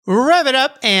Rev it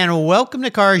up and welcome to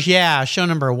Cars Yeah, show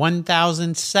number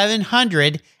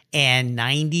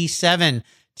 1797.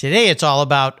 Today it's all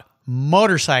about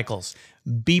motorcycles.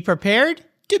 Be prepared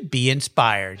to be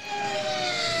inspired.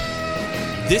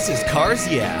 This is Cars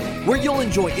Yeah, where you'll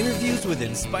enjoy interviews with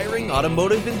inspiring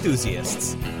automotive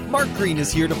enthusiasts. Mark Green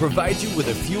is here to provide you with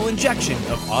a fuel injection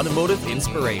of automotive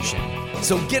inspiration.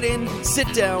 So get in,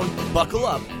 sit down, buckle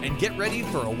up, and get ready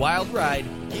for a wild ride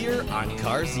here on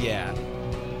Cars Yeah.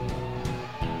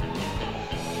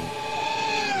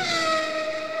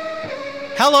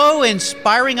 Hello,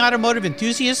 inspiring automotive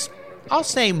enthusiasts. I'll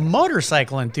say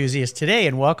motorcycle enthusiasts today,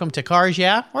 and welcome to Cars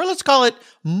Yeah, or let's call it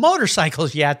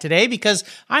Motorcycles Yeah today, because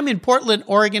I'm in Portland,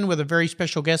 Oregon with a very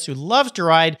special guest who loves to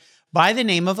ride by the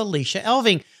name of Alicia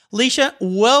Elving. Alicia,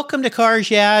 welcome to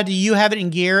Cars Yeah. Do you have it in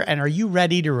gear, and are you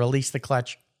ready to release the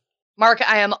clutch? Mark,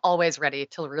 I am always ready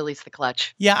to release the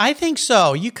clutch. Yeah, I think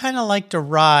so. You kind of like to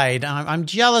ride. I'm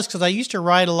jealous because I used to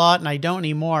ride a lot and I don't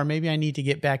anymore. Maybe I need to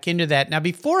get back into that. Now,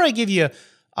 before I give you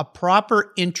a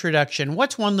proper introduction,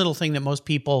 what's one little thing that most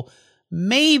people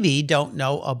maybe don't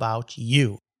know about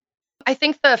you? I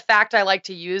think the fact I like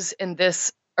to use in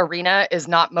this arena is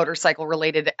not motorcycle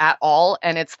related at all.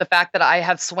 And it's the fact that I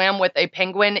have swam with a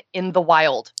penguin in the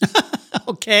wild.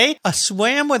 Okay. A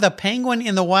swam with a penguin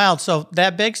in the wild. So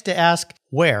that begs to ask,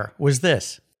 where was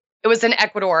this? It was in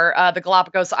Ecuador, the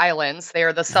Galapagos Islands. They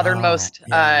are the southernmost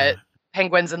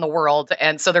penguins in the world.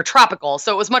 And so they're tropical.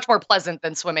 So it was much more pleasant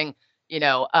than swimming,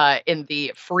 in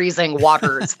the freezing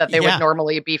waters that they would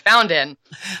normally be found in.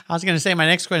 I was going to say my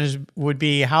next question would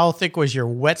be, how thick was your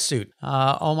wetsuit?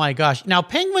 Oh my gosh. Now,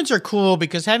 penguins are cool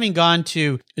because having gone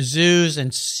to zoos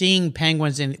and seeing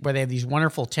penguins where they have these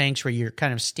wonderful tanks where you're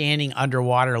kind of standing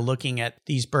underwater looking at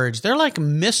these birds, they're like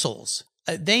missiles.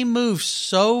 They move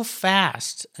so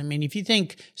fast. I mean, if you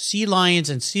think sea lions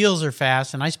and seals are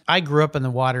fast, and I grew up in the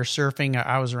water surfing,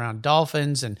 I was around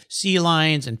dolphins and sea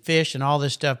lions and fish and all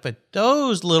this stuff, but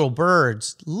those little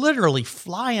birds literally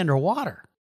fly underwater.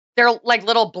 They're like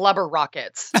little blubber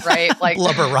rockets, right? Like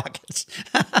blubber rockets.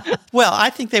 Well, I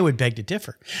think they would beg to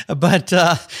differ, but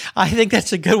I think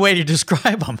that's a good way to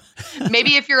describe them.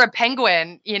 Maybe if you're a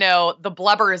penguin, the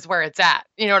blubber is where it's at.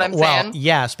 You know what I'm saying? Well,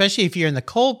 yeah, especially if you're in the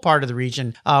cold part of the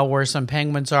region where some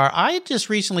penguins are. I just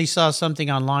recently saw something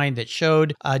online that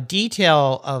showed a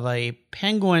detail of a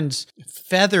penguin's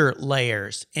feather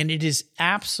layers, and it is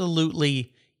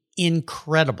absolutely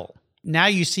incredible. Now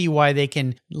you see why they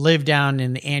can live down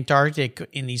in the Antarctic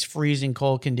in these freezing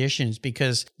cold conditions,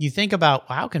 because you think about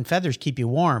how can feathers keep you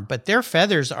warm, but their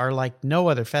feathers are like no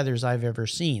other feathers I've ever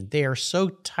seen. They are so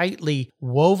tightly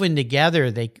woven together.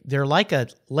 They're like a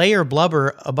layer of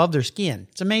blubber above their skin.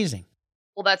 It's amazing.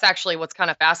 Well, that's actually what's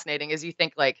kind of fascinating is you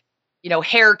think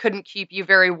hair couldn't keep you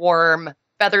very warm.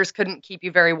 Feathers couldn't keep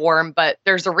you very warm, but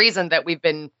there's a reason that we've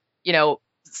been,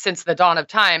 since the dawn of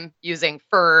time using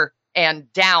fur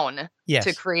and down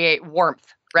to create warmth,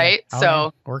 right? Yeah.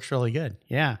 So works really good.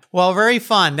 Yeah. Well, very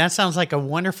fun. That sounds like a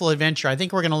wonderful adventure. I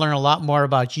think we're going to learn a lot more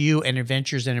about you and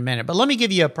adventures in a minute, but let me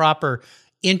give you a proper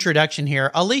introduction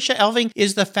here. Alicia Elving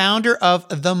is the founder of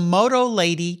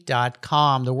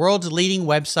themotolady.com, the world's leading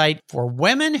website for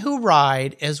women who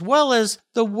ride, as well as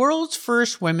the world's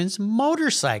first women's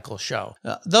motorcycle show.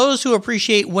 Those who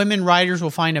appreciate women riders will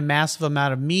find a massive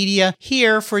amount of media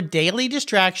here for daily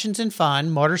distractions and fun,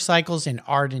 motorcycles in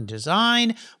art and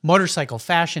design, motorcycle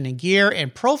fashion and gear,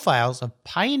 and profiles of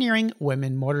pioneering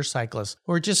women motorcyclists,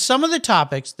 or just some of the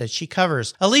topics that she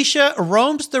covers. Alicia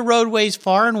roams the roadways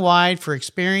far and wide for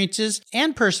experiences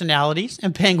and personalities,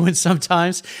 and penguins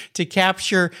sometimes, to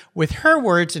capture with her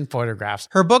words and photographs.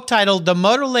 Her book titled The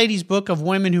Moto Lady's Book of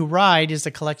Women Who Ride is a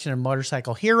collection of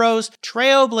motorcycle heroes,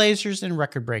 trailblazers, and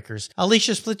record breakers.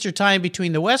 Alicia splits her time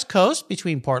between the West Coast,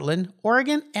 between Portland,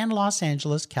 Oregon, and Los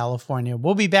Angeles, California.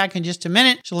 We'll be back in just a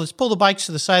minute, so let's pull the bikes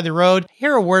to the side of the road,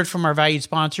 hear a word from our valued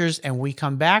sponsors, and when we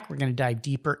come back, we're going to dive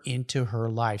deeper into her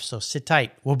life. So sit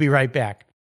tight. We'll be right back.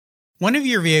 One of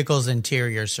your vehicle's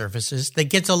interior surfaces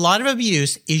that gets a lot of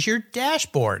abuse is your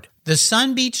dashboard. The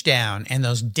sun beats down, and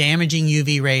those damaging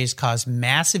UV rays cause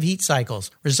massive heat cycles,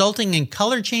 resulting in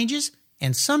color changes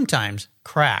and sometimes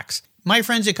cracks. My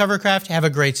friends at Covercraft have a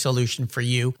great solution for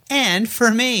you and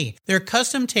for me. Their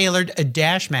custom-tailored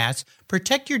dash mats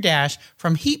protect your dash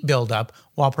from heat buildup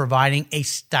while providing a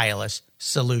stylish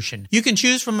solution. You can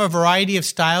choose from a variety of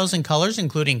styles and colors,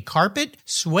 including carpet,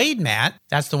 suede mat,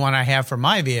 that's the one I have for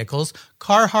my vehicles,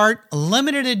 Carhartt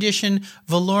limited edition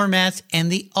velour mats,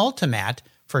 and the Ultimat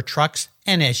for trucks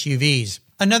and SUVs.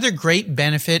 Another great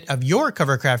benefit of your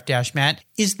Covercraft dash mat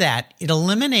is that it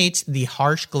eliminates the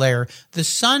harsh glare the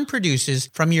sun produces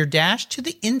from your dash to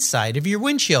the inside of your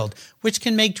windshield, which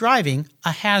can make driving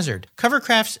a hazard.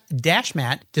 Covercraft's Dash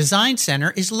Mat Design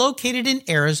Center is located in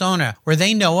Arizona, where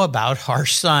they know about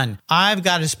harsh sun. I've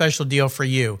got a special deal for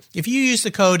you. If you use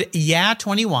the code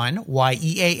YEAH21,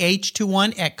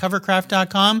 YEAH21 at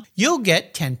covercraft.com, you'll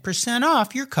get 10%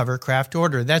 off your Covercraft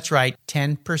order. That's right,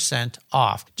 10%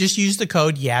 off. Just use the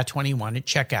code YEAH21 at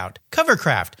checkout.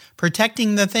 Covercraft,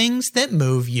 protecting the things that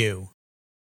move you.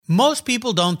 Most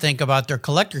people don't think about their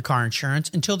collector car insurance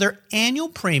until their annual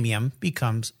premium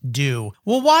becomes due.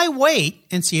 Well, why wait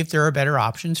and see if there are better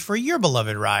options for your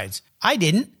beloved rides? I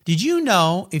didn't. Did you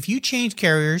know if you change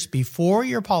carriers before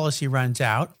your policy runs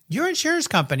out, your insurance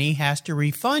company has to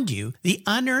refund you the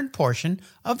unearned portion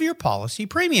of your policy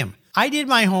premium? I did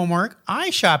my homework,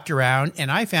 I shopped around,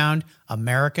 and I found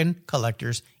American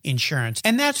Collectors Insurance.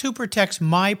 And that's who protects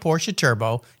my Porsche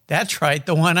Turbo. That's right,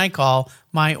 the one I call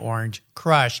my Orange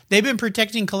Crush. They've been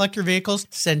protecting collector vehicles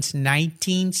since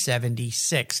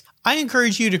 1976. I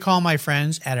encourage you to call my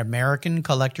friends at American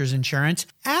Collectors Insurance.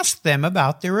 Ask them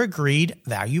about their agreed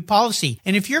value policy.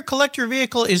 And if your collector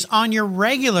vehicle is on your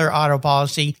regular auto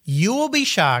policy, you will be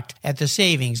shocked at the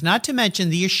savings, not to mention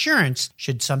the assurance,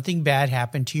 should something bad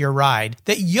happen to your ride,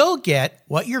 that you'll get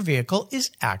what your vehicle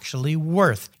is actually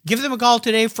worth. Give them a call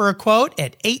today for a quote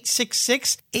at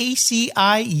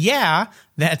 866-ACI-YEAH.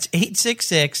 That's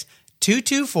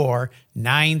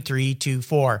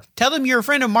 866-224-9324. Tell them you're a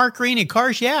friend of Mark Green at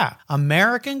Cars Yeah!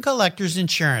 American Collectors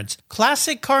Insurance.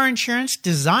 Classic car insurance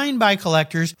designed by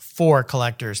collectors for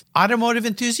collectors. Automotive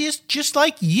enthusiasts just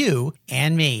like you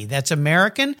and me. That's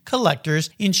American Collectors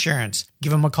Insurance.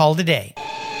 Give them a call today.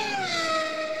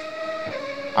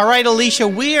 All right, Alicia,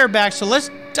 we are back. So let's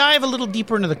dive a little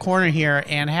deeper into the corner here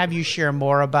and have you share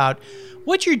more about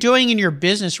what you're doing in your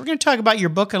business. We're going to talk about your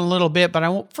book in a little bit, but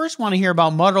I first want to hear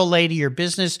about Moto Lady, your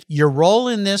business, your role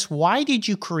in this. Why did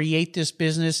you create this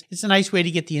business? It's a nice way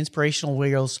to get the inspirational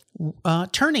wheels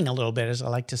turning a little bit, as I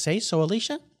like to say. So,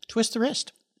 Alicia, twist the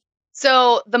wrist.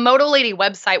 So the Moto Lady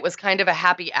website was kind of a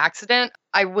happy accident.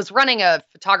 I was running a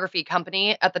photography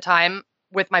company at the time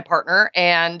with my partner,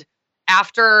 and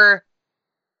after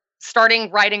starting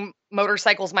riding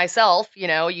motorcycles myself,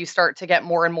 you start to get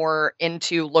more and more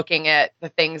into looking at the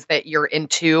things that you're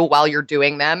into while you're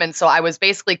doing them. And so I was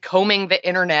basically combing the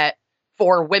internet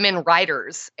for women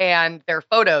riders and their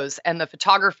photos and the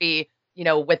photography,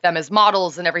 with them as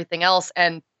models and everything else.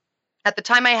 And at the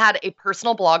time I had a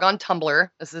personal blog on Tumblr.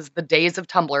 This is the days of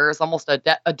Tumblr. It's almost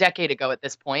a decade ago at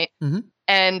this point. Mm-hmm.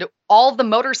 And all the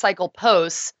motorcycle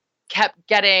posts kept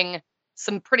getting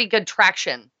some pretty good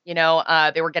traction.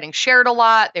 They were getting shared a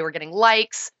lot. They were getting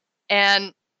likes.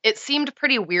 And it seemed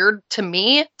pretty weird to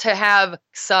me to have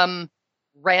some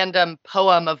random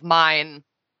poem of mine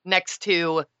next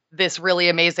to this really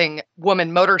amazing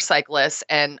woman motorcyclist.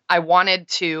 And I wanted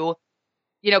to,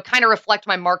 kind of reflect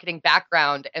my marketing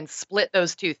background and split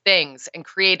those two things and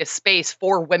create a space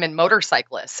for women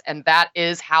motorcyclists. And that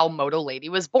is how Moto Lady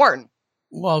was born.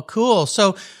 Well, cool.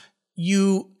 So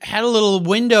you had a little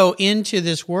window into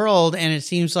this world, and it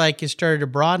seems like it started to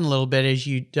broaden a little bit as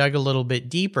you dug a little bit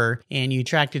deeper and you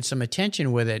attracted some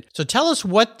attention with it. So tell us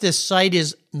what this site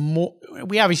is.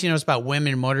 We obviously know it's about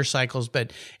women and motorcycles,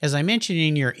 but as I mentioned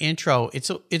in your intro,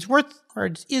 it's worth, or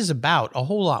it is about, a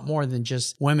whole lot more than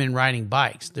just women riding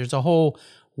bikes. There's a whole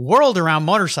world around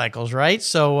motorcycles, right?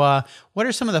 So what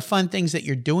are some of the fun things that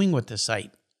you're doing with the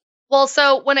site? Well,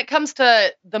 so when it comes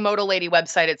to the Moto Lady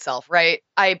website itself, right,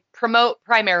 I promote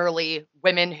primarily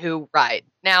women who ride.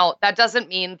 Now, that doesn't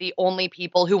mean the only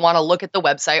people who want to look at the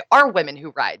website are women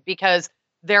who ride, because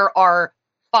there are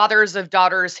fathers of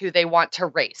daughters who they want to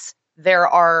race. There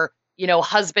are,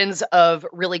 husbands of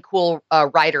really cool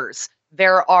riders.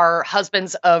 There are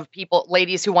husbands of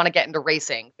ladies who want to get into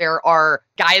racing. There are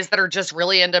guys that are just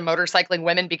really into motorcycling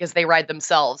women because they ride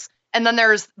themselves. And then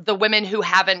there's the women who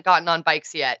haven't gotten on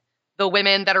bikes yet. The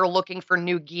women that are looking for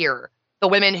new gear, the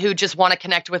women who just want to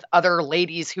connect with other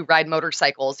ladies who ride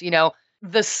motorcycles.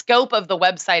 The scope of the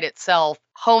website itself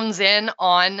hones in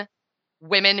on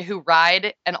women who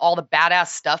ride and all the badass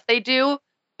stuff they do,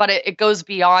 but it goes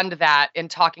beyond that in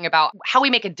talking about how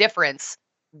we make a difference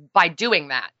by doing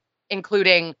that,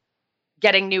 including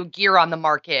getting new gear on the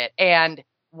market and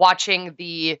watching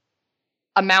the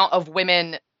amount of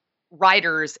women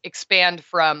riders expand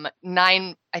from 8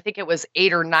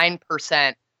 or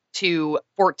 9% to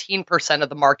 14% of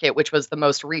the market, which was the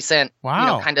most recent,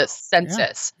 Wow. kind of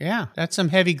census. Yeah, that's some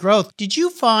heavy growth. Did you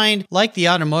find, like the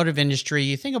automotive industry,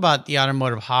 you think about the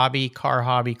automotive hobby, car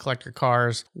hobby, collector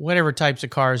cars, whatever types of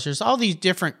cars, there's all these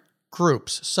different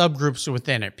groups, subgroups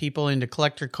within it. People into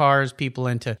collector cars, people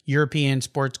into European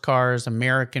sports cars,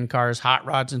 American cars, hot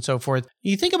rods, and so forth.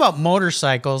 You think about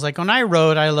motorcycles, like when I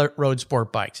rode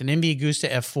sport bikes, an MV Agusta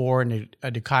F4 and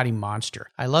a Ducati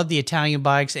Monster. I love the Italian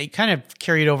bikes. It kind of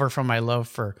carried over from my love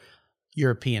for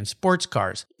European sports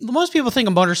cars. Most people think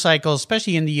of motorcycles,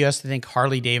 especially in the US, they think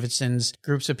Harley Davidsons,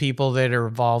 groups of people that are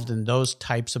involved in those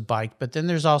types of bike. But then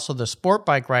there's also the sport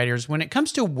bike riders. When it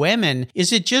comes to women,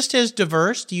 is it just as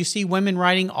diverse? Do you see women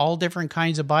riding all different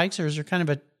kinds of bikes, or is there kind of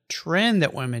a trend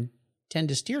that women tend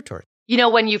to steer towards?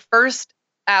 When you first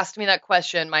asked me that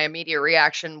question, my immediate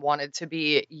reaction wanted to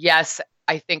be, yes,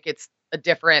 I think it's a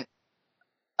different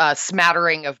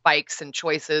smattering of bikes and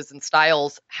choices and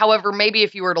styles. However, maybe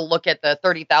if you were to look at the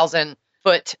 30,000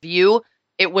 foot view,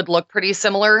 it would look pretty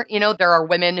similar. There are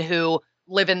women who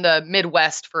live in the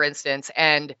Midwest, for instance,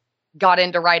 and got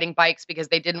into riding bikes because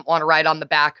they didn't want to ride on the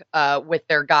back with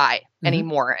their guy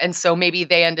anymore. And so maybe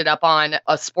they ended up on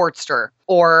a Sportster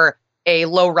or a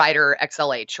lowrider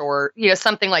XLH or,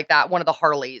 something like that, one of the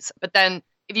Harleys. But then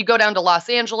if you go down to Los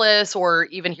Angeles or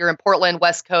even here in Portland,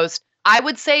 West Coast, I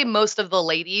would say most of the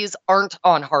ladies aren't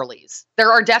on Harleys.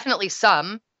 There are definitely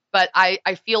some, but I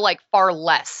feel like far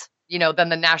less, than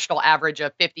the national average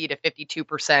of 50 to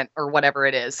 52% or whatever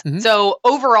it is. So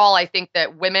overall, I think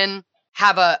that women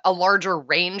have a larger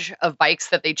range of bikes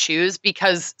that they choose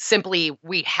because simply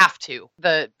we have to.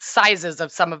 The sizes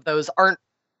of some of those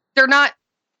they're not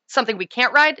something we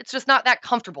can't ride. It's just not that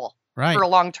comfortable. Right. For a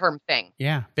long-term thing.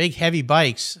 Yeah, big, heavy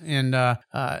bikes. And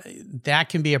that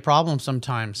can be a problem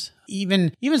sometimes.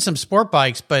 Even some sport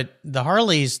bikes, but the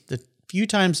Harleys, the few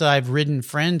times that I've ridden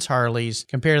friends' Harleys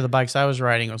compared to the bikes I was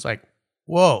riding, it was like,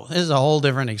 whoa, this is a whole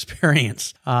different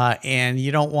experience. And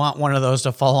you don't want one of those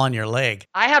to fall on your leg.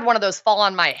 I had one of those fall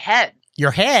on my head.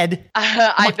 Your head?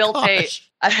 I built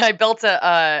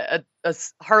a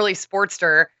Harley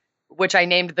Sportster, which I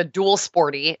named the Dual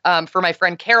Sporty for my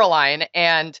friend Caroline.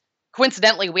 And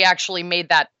coincidentally, we actually made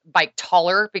that bike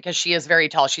taller because she is very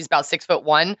tall. She's about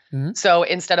 6'1". So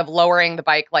instead of lowering the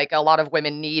bike like a lot of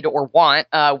women need or want,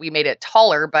 we made it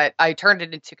taller, but I turned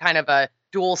it into kind of a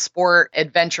dual sport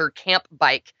adventure camp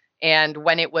bike. And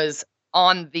when it was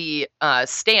on the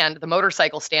stand, the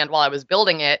motorcycle stand while I was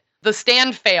building it, the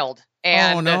stand failed.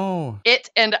 And it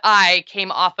and I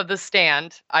came off of the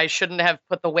stand. I shouldn't have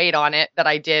put the weight on it that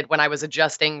I did when I was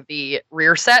adjusting the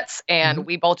rear sets. And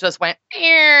we both just went,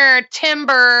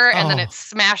 timber. And then it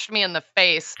smashed me in the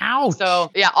face. Ouch. So,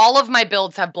 yeah, all of my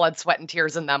builds have blood, sweat, and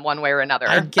tears in them one way or another.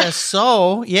 I guess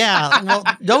so. Yeah. Well,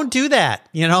 don't do that.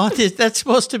 That's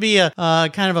supposed to be a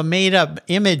kind of a made up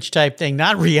image type thing,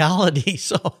 not reality.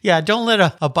 So, yeah, don't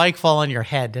let a bike fall on your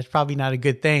head. That's probably not a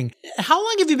good thing. How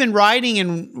long have you been riding,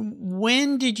 and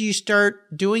when did you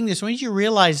start doing this? When did you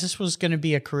realize this was going to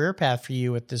be a career path for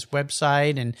you with this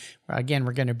website? And again,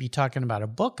 we're going to be talking about a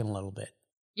book in a little bit.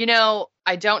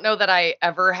 I don't know that I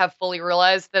ever have fully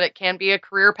realized that it can be a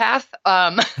career path.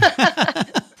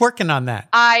 Working on that.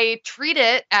 I treat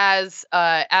it as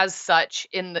such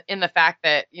in the fact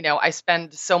that, I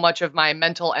spend so much of my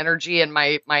mental energy and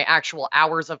my actual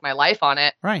hours of my life on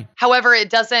it. Right. However, it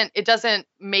doesn't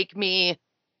make me,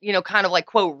 kind of like,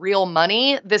 quote, real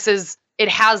money. It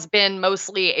has been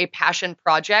mostly a passion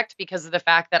project because of the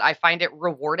fact that I find it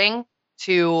rewarding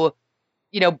to,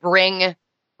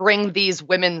 bring these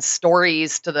women's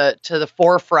stories to the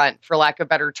forefront, for lack of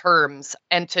better terms,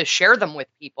 and to share them with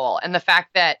people. And the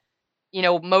fact that,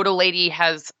 Moto Lady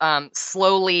has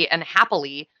slowly and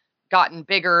happily gotten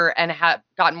bigger and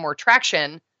gotten more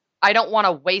traction, I don't want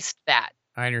to waste that.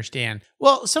 I understand.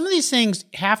 Well, some of these things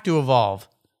have to evolve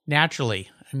naturally.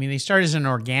 I mean, they start as an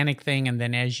organic thing, and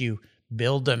then as you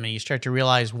build them and you start to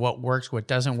realize what works, what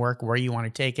doesn't work, where you want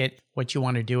to take it, what you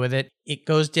want to do with it, it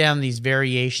goes down these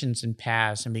variations and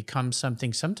paths and becomes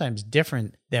something sometimes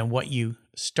different than what you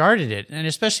started it. And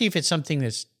especially if it's something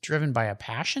that's driven by a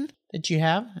passion that you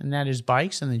have, and that is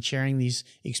bikes and then sharing these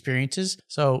experiences.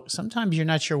 So sometimes you're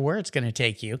not sure where it's going to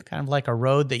take you, kind of like a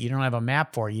road that you don't have a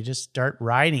map for. You just start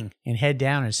riding and head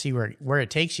down and see where it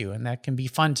takes you. And that can be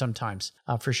fun sometimes,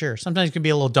 for sure. Sometimes it can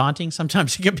be a little daunting.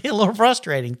 Sometimes it can be a little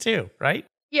frustrating too, right?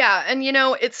 Yeah. And,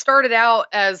 it started out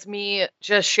as me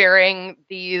just sharing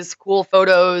these cool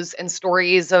photos and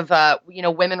stories of,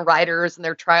 women riders and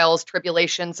their trials,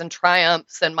 tribulations, and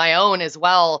triumphs, and my own as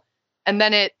well. And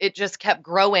then it just kept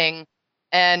growing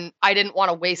And I didn't want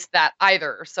to waste that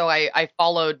either. So I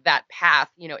followed that path,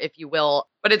 if you will.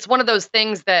 But it's one of those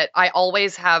things that I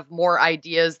always have more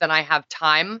ideas than I have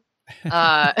time.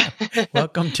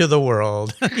 Welcome to the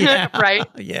world. Yeah. Right?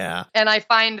 Yeah. And I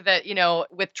find that,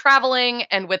 with traveling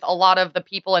and with a lot of the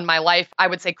people in my life, I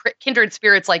would say kindred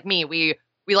spirits like me, we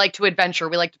like to adventure,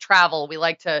 we like to travel, we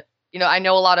like to, I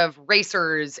know a lot of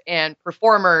racers and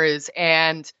performers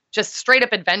and just straight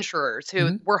up adventurers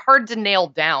who were hard to nail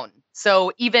down.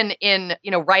 So even in,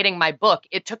 writing my book,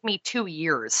 it took me 2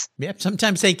 years. Yep,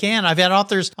 sometimes they can. I've had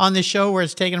authors on the show where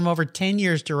it's taken them over 10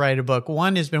 years to write a book.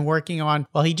 One has been working on,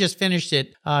 he just finished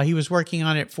it. He was working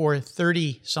on it for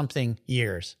 30-something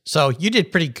years. So you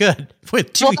did pretty good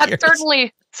with 2 years. Well,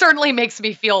 that certainly makes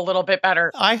me feel a little bit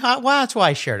better. Well, that's why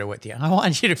I shared it with you. I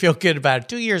want you to feel good about it.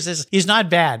 2 years is not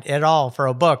bad at all for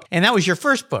a book. And that was your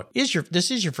first book.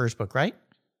 This is your first book, right?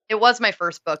 It was my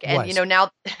first book. And,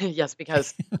 now, yes,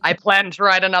 because I plan to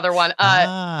write another one.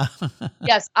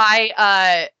 Yes,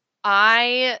 I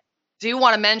do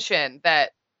want to mention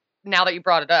that now that you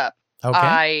brought it up,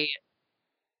 I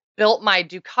built my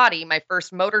Ducati, my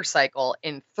first motorcycle,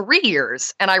 in 3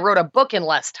 years, and I wrote a book in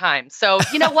less time. So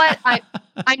you know what?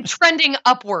 I'm trending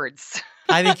upwards.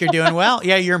 I think you're doing well.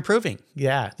 Yeah, you're improving.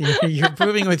 Yeah, you're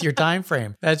improving with your time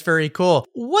frame. That's very cool.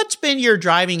 What's been your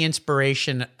driving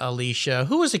inspiration, Alicia?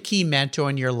 Who was a key mentor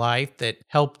in your life that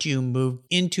helped you move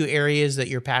into areas that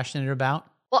you're passionate about?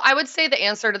 Well, I would say the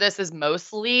answer to this is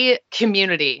mostly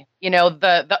community.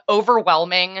 The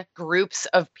overwhelming groups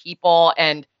of people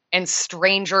and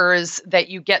strangers that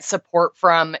you get support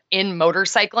from in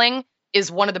motorcycling is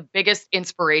one of the biggest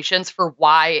inspirations for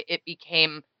why it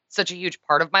became such a huge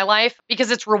part of my life,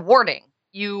 because it's rewarding.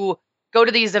 You go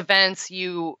to these events,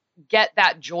 you get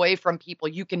that joy from people.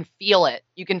 You can feel it.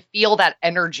 You can feel that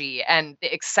energy and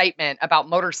the excitement about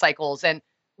motorcycles. And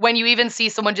when you even see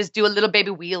someone just do a little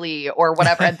baby wheelie or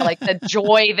whatever, and like the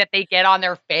joy that they get on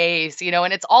their face,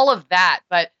 and it's all of that.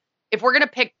 But if we're going to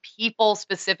pick people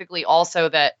specifically also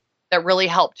that really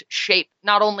helped shape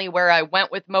not only where I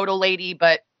went with Moto Lady,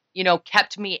 but,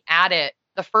 kept me at it.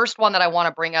 The first one that I want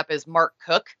to bring up is Mark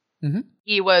Cook. Mm-hmm.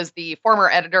 He was the former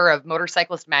editor of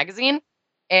Motorcyclist magazine.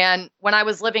 And when I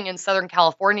was living in Southern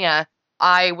California,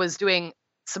 I was doing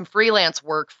some freelance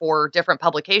work for different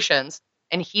publications.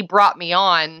 And he brought me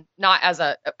on, not as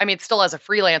still as a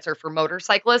freelancer for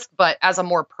Motorcyclist, but as a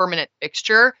more permanent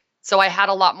fixture. So I had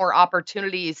a lot more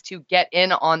opportunities to get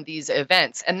in on these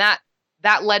events. And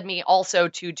that led me also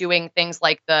to doing things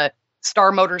like the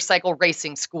Star Motorcycle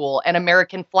Racing School and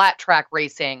American Flat Track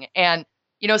Racing. And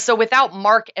so without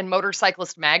Mark and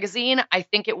Motorcyclist magazine, I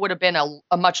think it would have been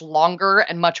a much longer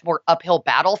and much more uphill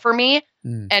battle for me.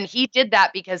 And he did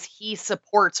that because he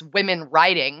supports women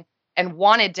riding and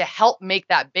wanted to help make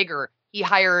that bigger. He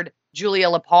hired Julia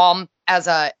LaPalme as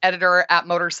a editor at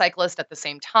Motorcyclist at the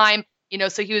same time.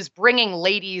 So he was bringing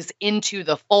ladies into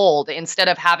the fold instead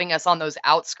of having us on those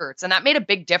outskirts. And that made a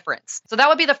big difference. So that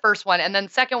would be the first one. And then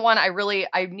second one,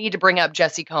 I need to bring up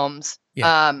Jessie Combs.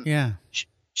 Yeah.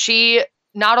 She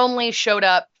not only showed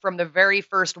up from the very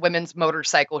first women's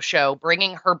motorcycle show,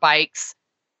 bringing her bikes,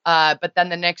 but then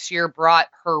the next year brought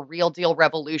her Real Deal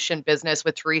Revolution business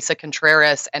with Teresa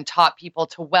Contreras and taught people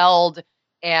to weld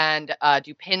and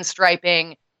do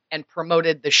pinstriping and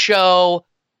promoted the show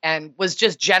and was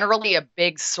just generally a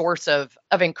big source of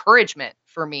encouragement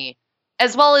for me,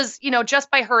 as well as,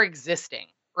 just by her existing,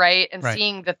 right? And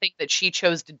seeing the thing that she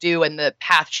chose to do and the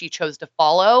path she chose to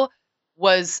follow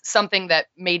was something that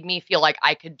made me feel like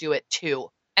I could do it too.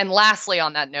 And lastly,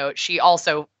 on that note, she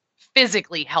also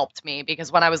physically helped me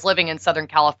because when I was living in Southern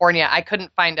California, I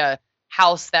couldn't find a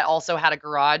house that also had a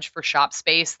garage for shop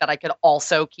space that I could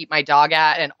also keep my dog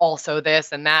at and also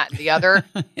this and that and the other.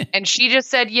 And she just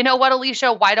said, you know what,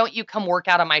 Alicia, why don't you come work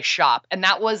out of my shop? And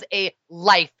that was a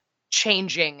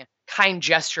life-changing kind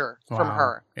gesture from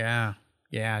her. Yeah.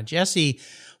 Yeah. Jessie,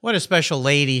 what a special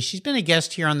lady. She's been a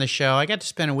guest here on the show. I got to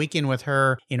spend a weekend with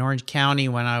her in Orange County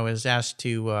when I was asked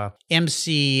to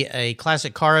MC a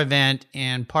classic car event,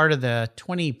 and part of the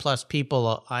 20 plus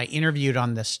people I interviewed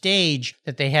on the stage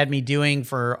that they had me doing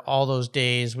for all those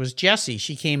days was Jessie.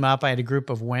 She came up. I had a group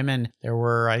of women. There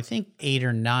were, I think, 8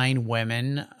 or 9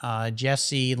 women.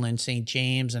 Jessie, Lynn St.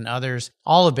 James, and others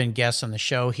all have been guests on the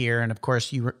show here. And of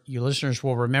course, you listeners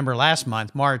will remember last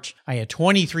month, March, I had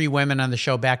 23 women on the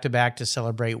show back to back to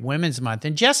celebrate Women's Month.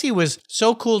 And Jessie was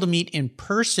so cool to meet in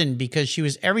person because she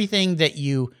was everything that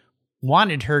you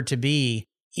wanted her to be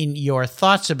in your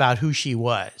thoughts about who she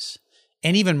was,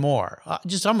 and even more,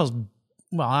 just almost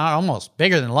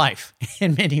bigger than life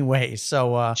in many ways.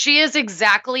 So she is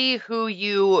exactly who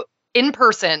you, in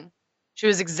person, She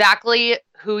was exactly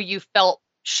who you felt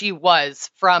she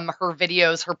was from her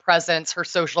videos, her presence, her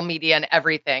social media, and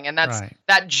everything. And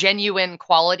that genuine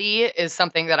quality is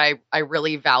something that I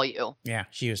really value. Yeah,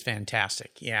 she was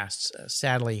fantastic. Yes,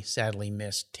 sadly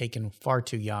missed, taken far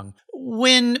too young.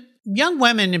 When young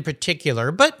women in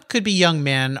particular, but could be young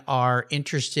men, are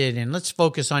interested in, let's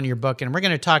focus on your book, and we're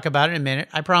going to talk about it in a minute.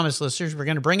 I promise, listeners, we're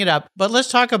going to bring it up, but let's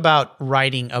talk about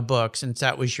writing a book since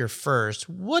that was your first.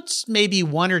 What's maybe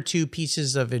one or two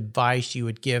pieces of advice you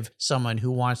would give someone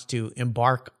who wants to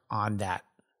embark on that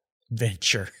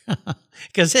venture?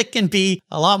 Because it can be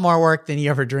a lot more work than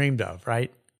you ever dreamed of,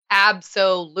 right?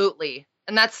 Absolutely.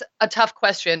 And that's a tough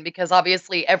question because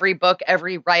obviously every book,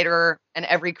 every writer, and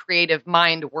every creative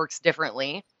mind works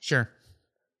differently. Sure.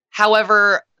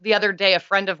 However, the other day, a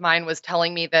friend of mine was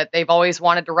telling me that they've always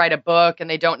wanted to write a book and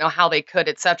they don't know how they could,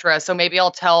 etc. So maybe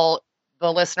I'll tell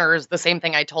the listeners the same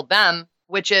thing I told them,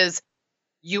 which is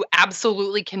you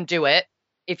absolutely can do it.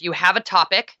 If you have a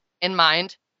topic in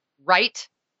mind, write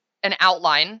an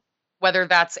outline, whether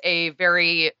that's a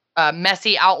very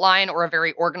messy outline or a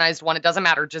very organized one. It doesn't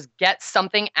matter. Just get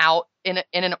something out in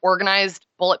an organized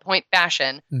bullet point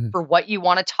fashion for what you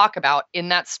want to talk about in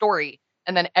that story.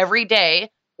 And then every day,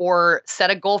 or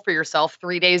set a goal for yourself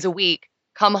 3 days a week,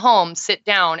 come home, sit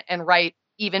down and write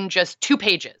even just 2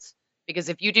 pages. Because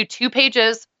if you do 2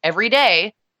 pages every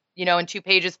day, in 2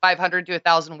 pages, 500 to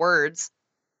 1,000 words,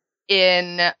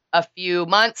 in a few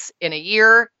months, in a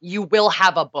year, you will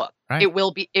have a book. Right. It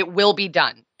will be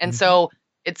done. And so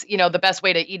it's, the best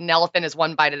way to eat an elephant is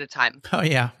one bite at a time. Oh,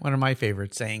 yeah. One of my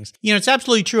favorite sayings. It's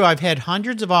absolutely true. I've had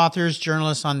hundreds of authors,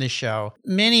 journalists on this show,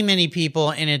 many, many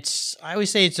people. And I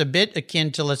always say it's a bit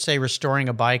akin to, let's say, restoring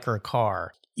a bike or a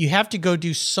car. You have to go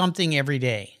do something every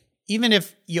day. Even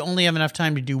if you only have enough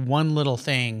time to do one little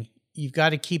thing, you've got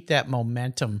to keep that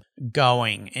momentum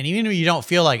going. And even if you don't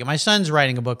feel like it, my son's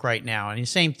writing a book right now, and the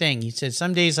same thing. He said,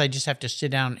 some days I just have to sit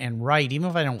down and write, even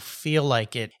if I don't feel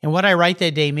like it. And what I write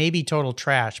that day may be total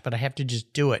trash, but I have to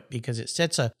just do it because it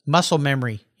sets a muscle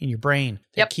memory in your brain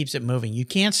that keeps it moving. You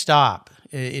can't stop.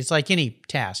 It's like any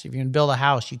task. If you're going to build a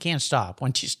house, you can't stop.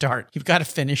 Once you start, you've got to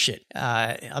finish it.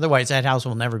 Otherwise, that house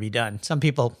will never be done. Some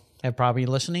people have probably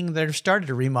listening that have started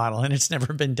a remodel and it's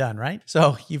never been done, right?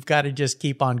 So you've got to just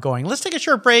keep on going. Let's take a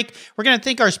short break. We're going to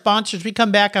thank our sponsors. We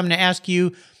come back, I'm going to ask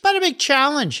you about a big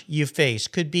challenge you face.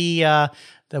 Could be the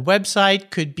website,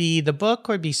 could be the book,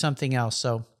 or be something else.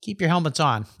 So keep your helmets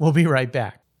on. We'll be right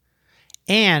back.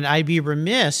 And I'd be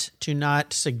remiss to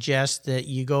not suggest that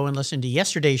you go and listen to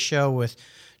yesterday's show with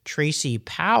Tracy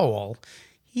Powell.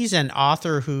 He's an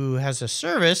author who has a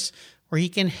service where he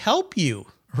can help you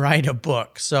write a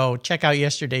book. So check out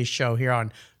yesterday's show here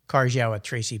on Cars Yeah with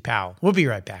Tracy Powell. We'll be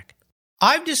right back.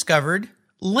 I've discovered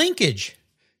Linkage.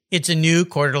 It's a new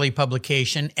quarterly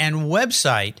publication and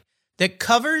website that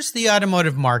covers the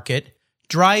automotive market,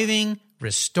 driving,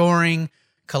 restoring,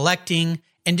 collecting,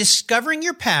 and discovering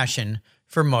your passion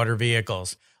for motor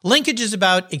vehicles. Linkage is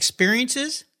about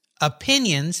experiences,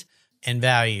 opinions, and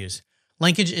values.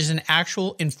 Linkage is an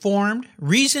actual informed,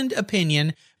 reasoned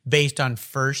opinion based on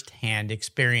first-hand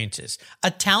experiences.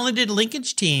 A talented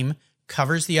Linkage team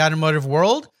covers the automotive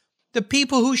world, the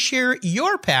people who share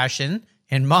your passion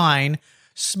and mine,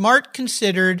 smart,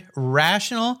 considered,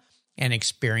 rational, and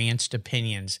experienced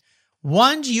opinions,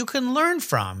 ones you can learn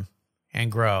from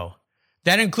and grow.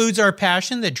 That includes our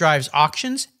passion that drives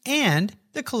auctions and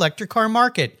the collector car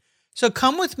market. So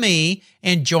come with me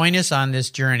and join us on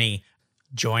this journey.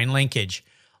 Join Linkage.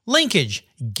 Linkage,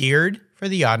 geared for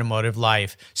the automotive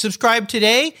life. Subscribe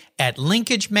today at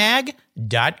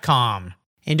linkagemag.com.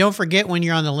 And don't forget, when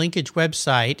you're on the Linkage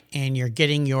website and you're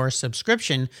getting your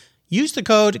subscription, use the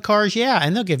code CARSYEAH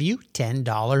and they'll give you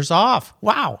 $10 off.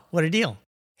 Wow, what a deal.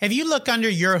 Have you looked under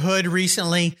your hood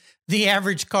recently? The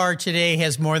average car today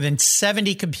has more than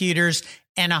 70 computers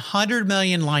and 100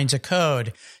 million lines of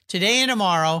code. Today and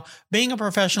tomorrow, being a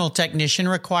professional technician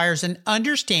requires an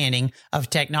understanding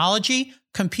of technology,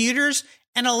 computers,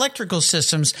 and electrical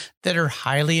systems that are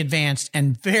highly advanced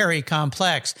and very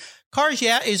complex. Cars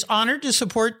Yeah is honored to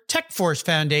support TechForce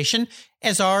Foundation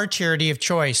as our charity of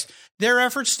choice. Their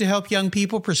efforts to help young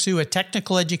people pursue a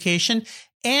technical education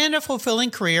and a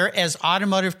fulfilling career as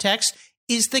automotive techs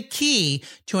is the key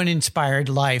to an inspired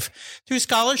life. Through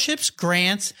scholarships,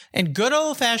 grants, and good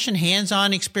old-fashioned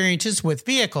hands-on experiences with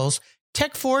vehicles,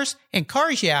 TechForce and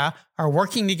Cars Yeah are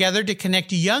working together to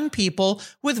connect young people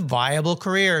with viable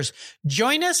careers.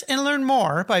 Join us and learn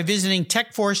more by visiting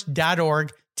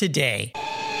techforce.org today.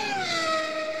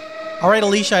 All right,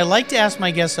 Alicia, I like to ask my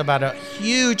guests about a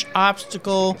huge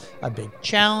obstacle, a big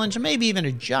challenge, maybe even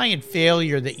a giant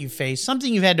failure that you faced,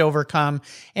 something you had to overcome.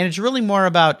 And it's really more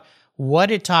about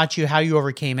what it taught you, how you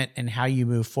overcame it, and how you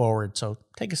move forward. So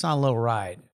take us on a little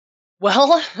ride.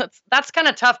 Well, that's kind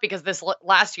of tough because this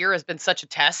last year has been such a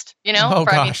test, Oh,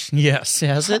 gosh. Yes.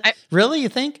 Has it? Really, you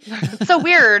think? It's so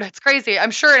weird. It's crazy.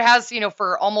 I'm sure it has,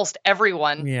 for almost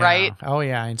everyone, right? Oh,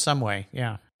 yeah. In some way.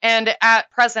 Yeah. And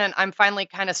at present, I'm finally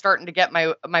kind of starting to get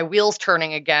my wheels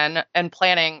turning again and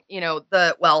planning,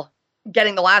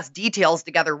 getting the last details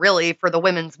together really for the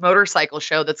women's motorcycle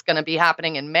show that's going to be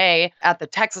happening in May at the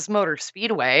Texas Motor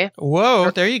Speedway. Whoa,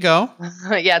 there you go.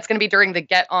 Yeah, it's going to be during the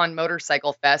Get On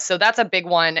Motorcycle Fest. So that's a big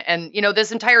one. And,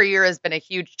 this entire year has been a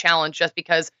huge challenge just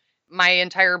because my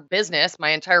entire business,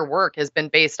 my entire work has been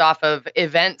based off of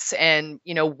events and,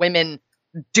 women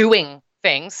doing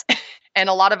things. And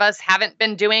a lot of us haven't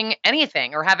been doing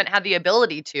anything or haven't had the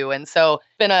ability to. And so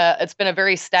it's been a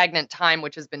very stagnant time,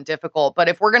 which has been difficult. But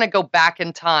if we're going to go back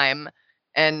in time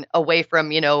and away from,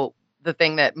 the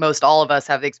thing that most all of us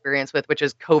have experience with, which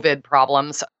is COVID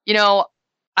problems, I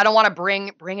don't want to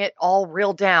bring it all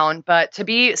real down, but to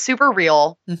be super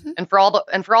real, and for all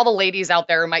the ladies out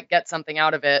there who might get something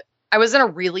out of it, I was in a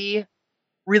really,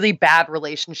 really bad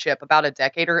relationship about a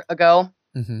decade ago.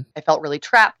 I felt really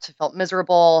trapped. I felt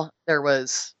miserable. It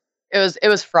was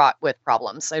fraught with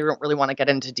problems. I don't really want to get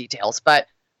into details, but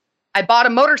I bought a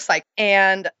motorcycle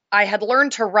and I had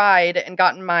learned to ride and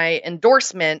gotten my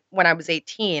endorsement when I was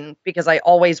 18 because I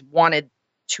always wanted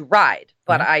to ride,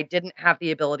 but I didn't have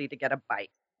the ability to get a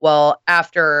bike. Well,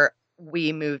 after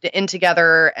we moved in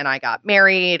together and I got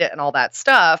married and all that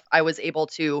stuff, I was able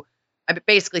to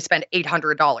basically spend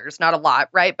 $800, not a lot,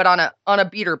 right? But on a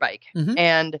beater bike.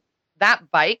 And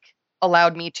that bike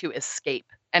allowed me to escape.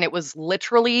 And it was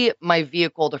literally my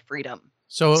vehicle to freedom.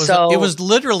 So it was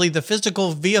literally the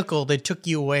physical vehicle that took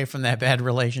you away from that bad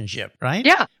relationship, right?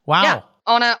 Yeah. Wow.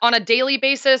 Yeah. On a daily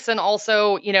basis and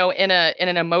also, in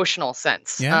an emotional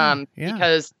sense.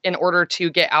 Because in order to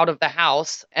get out of the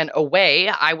house and away,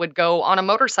 I would go on a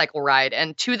motorcycle ride.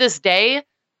 And to this day,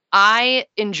 I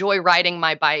enjoy riding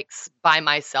my bikes by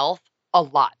myself a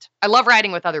lot. I love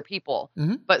riding with other people,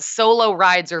 but solo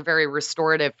rides are very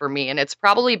restorative for me. And it's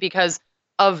probably because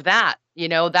of that,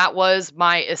 that was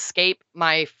my escape,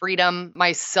 my freedom,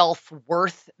 my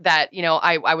self-worth that,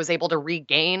 I was able to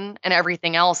regain and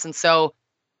everything else. And so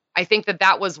I think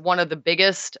that was one of the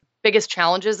biggest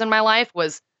challenges in my life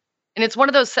and it's one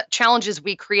of those challenges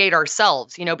we create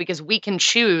ourselves, because we can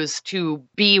choose to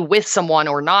be with someone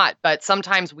or not, but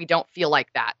sometimes we don't feel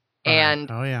like that. And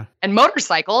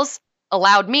motorcycles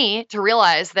allowed me to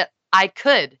realize that I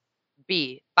could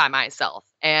be by myself.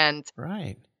 And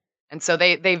so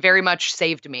they very much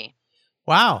saved me.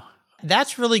 Wow.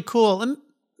 That's really cool. Let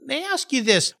me ask you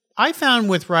this. I found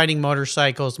with riding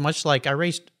motorcycles, much like I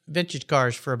raced vintage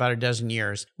cars for about a dozen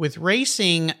years, with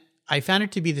racing, I found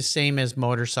it to be the same as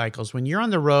motorcycles. When you're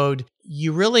on the road,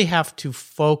 you really have to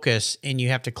focus and you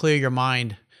have to clear your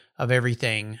mind of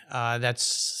everything.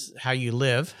 That's how you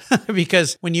live.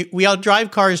 Because we all drive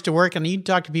cars to work and you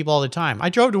talk to people all the time. I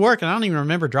drove to work and I don't even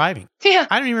remember driving. Yeah.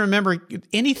 I don't even remember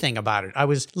anything about it. I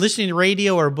was listening to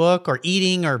radio or a book or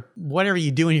eating or whatever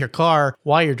you do in your car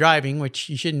while you're driving, which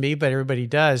you shouldn't be, but everybody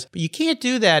does. But you can't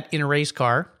do that in a race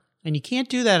car and you can't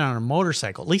do that on a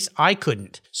motorcycle. At least I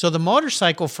couldn't. So the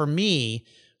motorcycle for me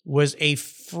was a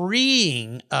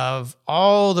freeing of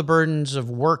all the burdens of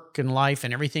work and life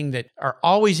and everything that are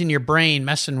always in your brain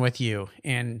messing with you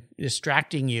and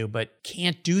distracting you, but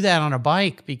can't do that on a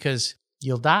bike because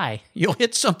you'll die. You'll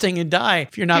hit something and die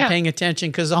if you're not paying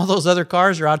attention because all those other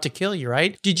cars are out to kill you,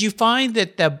 right? Did you find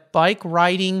that the bike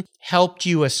riding helped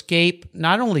you escape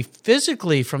not only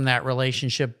physically from that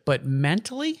relationship, but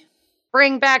mentally?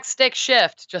 Bring back stick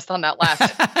shift just on that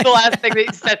the last thing that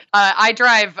you said. I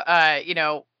drive,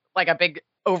 like a big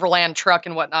overland truck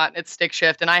and whatnot, and it's stick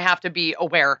shift, and I have to be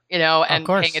aware, and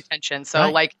paying attention.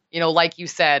 So like you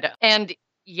said, and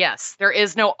yes, there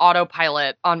is no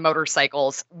autopilot on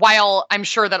motorcycles. While I'm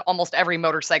sure that almost every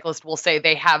motorcyclist will say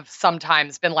they have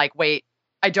sometimes been like, wait,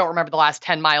 I don't remember the last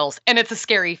 10 miles. And it's a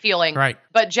scary feeling. Right.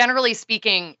 But generally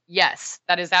speaking, yes,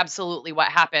 that is absolutely what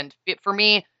happened. For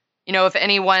me, if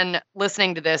anyone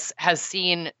listening to this has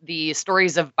seen the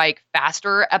Stories of Bike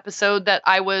Faster episode that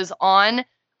I was on,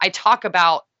 I talk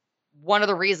about one of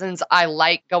the reasons I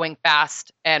like going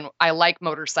fast and I like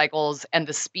motorcycles and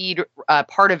the speed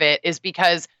part of it is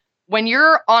because when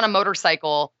you're on a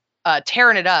motorcycle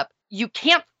tearing it up, you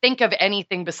can't think of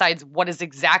anything besides what is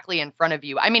exactly in front of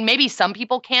you. I mean, maybe some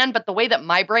people can, but the way that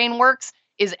my brain works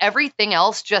is everything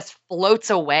else just floats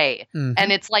away. Mhm.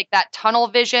 And it's like that tunnel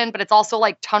vision, but it's also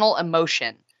like tunnel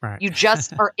emotion. Right. You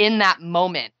just are in that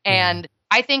moment. Yeah. And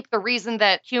I think the reason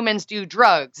that humans do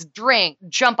drugs, drink,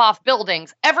 jump off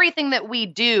buildings, everything that we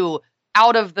do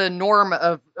out of the norm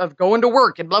of going to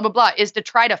work and blah, blah, blah, is to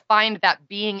try to find that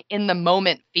being in the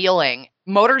moment feeling.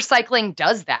 Motorcycling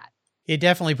does that. It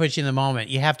definitely puts you in the moment.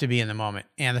 You have to be in the moment.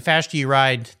 And the faster you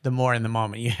ride, the more in the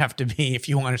moment you have to be if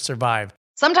you want to survive.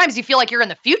 Sometimes you feel like you're in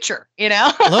the future, you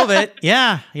know? A little bit.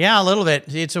 Yeah, a little bit.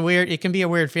 It can be a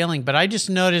weird feeling, but I just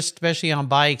noticed, especially on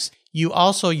bikes,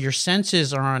 your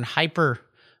senses are on hyper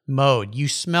mode. You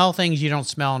smell things you don't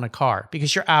smell in a car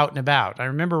because you're out and about. I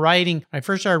remember when I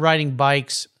first started riding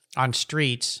bikes on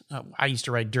streets. I used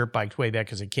to ride dirt bikes way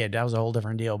back as a kid. That was a whole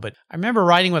different deal. But I remember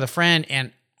riding with a friend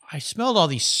and I smelled all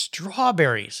these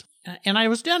strawberries. And I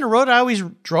was down the road. I always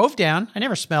drove down. I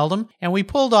never smelled them. And we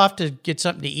pulled off to get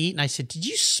something to eat. And I said, "Did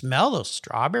you smell those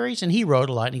strawberries?" And he rode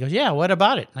a lot. And he goes, "Yeah, what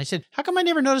about it?" And I said, "How come I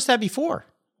never noticed that before?"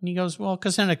 And he goes, "Well,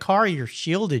 because in a car, you're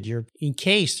shielded. You're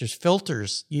encased. There's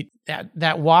filters.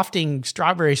 That wafting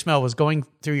strawberry smell was going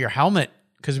through your helmet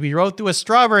because we rode through a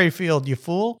strawberry field, you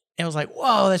fool." And I was like,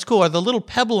 "Whoa, that's cool." Or the little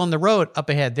pebble on the road up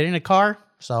ahead. They're in a car.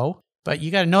 But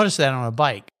you got to notice that on a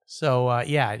bike. So,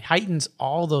 it heightens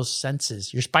all those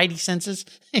senses, your spidey senses,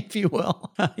 if you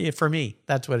will. For me,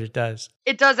 that's what it does.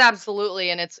 It does, absolutely.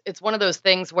 And it's one of those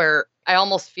things where I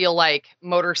almost feel like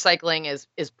motorcycling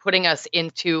is putting us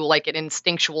into like an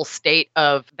instinctual state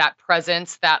of that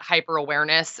presence, that hyper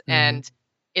awareness. Mm-hmm. And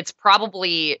it's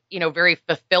probably, very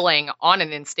fulfilling on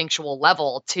an instinctual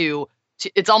level to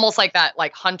it's almost like that,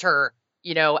 like hunter,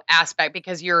 aspect,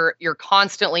 because you're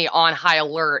constantly on high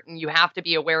alert and you have to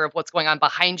be aware of what's going on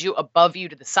behind you, above you,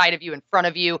 to the side of you, in front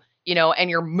of you, and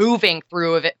you're moving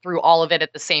through all of it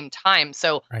at the same time.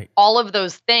 So Right. all of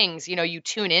those things, you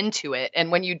tune into it. And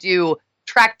when you do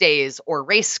track days or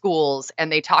race schools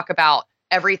and they talk about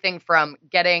everything from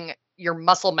getting your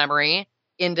muscle memory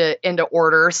into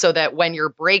order so that when you're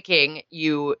braking,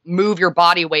 you move your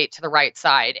body weight to the right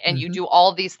side and you Mhm. do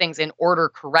all of these things in order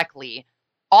correctly.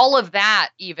 All of that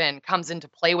even comes into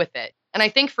play with it. And I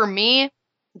think for me,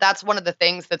 that's one of the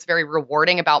things that's very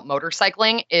rewarding about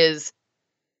motorcycling is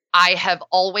I have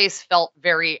always felt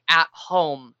very at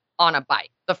home on a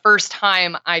bike. The first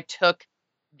time I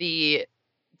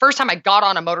got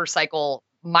on a motorcycle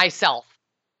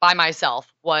by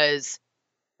myself was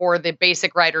for the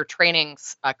basic rider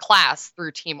trainings class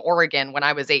through Team Oregon when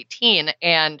I was 18.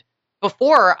 And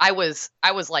before I was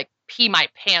like pee my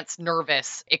pants,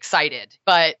 nervous, excited.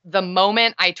 But the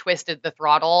moment I twisted the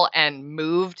throttle and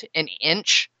moved an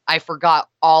inch, I forgot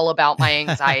all about my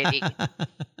anxiety.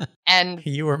 And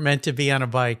You were meant to be on a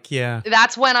bike. Yeah.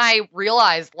 that's when I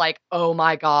realized, like, oh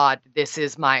my God, this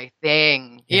is my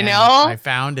thing, Yeah, I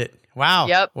found it. Wow.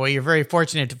 Yep. Well, you're very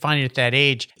fortunate to find it at that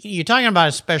age. You're talking about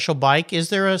a special bike. Is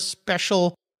there a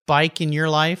special bike in your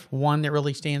life? One that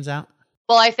really stands out?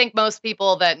 Well, I think most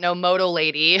people that know Moto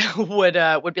Lady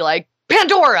would be like,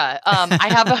 Pandora.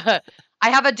 I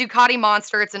have a Ducati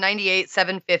Monster. It's a 98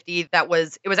 750 it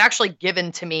was actually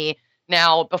given to me.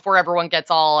 Now, before everyone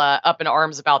gets all up in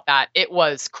arms about that, it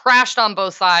was crashed on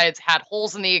both sides, had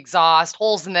holes in the exhaust,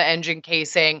 holes in the engine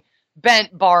casing,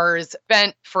 bent bars,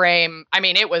 bent frame. I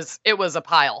mean, it was a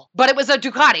pile, but it was a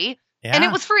Ducati and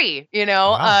it was free,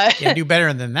 Wow. Can't do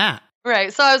better than that.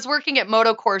 Right. So I was working at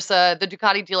Moto Corsa, the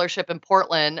Ducati dealership in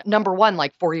Portland, #1,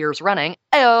 like 4 years running.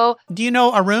 Oh, Do you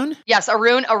know Arun? yes,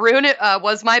 Arun. Arun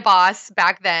was my boss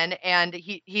back then, and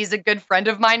he's a good friend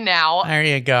of mine now. There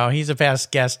you go. He's a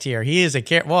past guest here. He is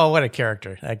what a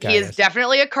character that guy He is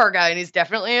definitely a car guy, and he's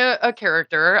definitely a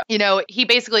character. He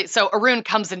basically, so Arun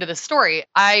comes into the story.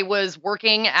 I was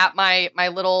working at my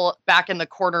little back in the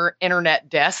corner internet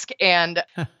desk and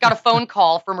got a phone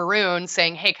call from Arun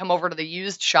saying, "Hey, come over to the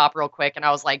used shop real quick." And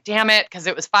I was like, damn it, because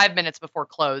it was 5 minutes before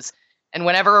close. And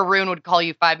whenever Arun would call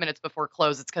you 5 minutes before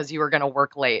close, it's because you were going to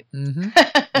work late. Mm-hmm.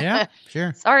 Yeah,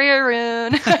 sure. Sorry,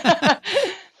 Arun.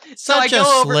 Such a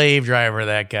slave driver,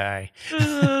 that guy.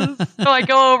 So I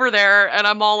go over there and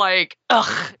I'm all like,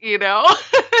 ugh,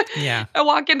 Yeah. I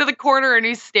walk into the corner and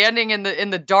he's standing in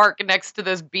the dark next to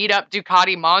this beat up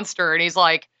Ducati Monster. And he's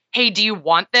like, "Hey, do you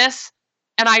want this?"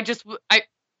 And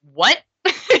what?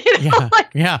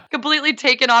 Yeah. Completely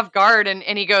taken off guard. And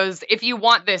he goes, "If you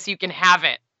want this, you can have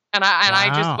it." And I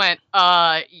just went,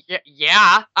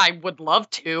 yeah, I would love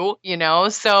to,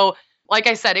 So like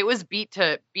I said, it was beat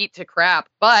to crap,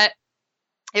 but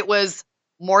it was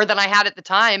more than I had at the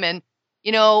time. And,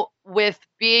 with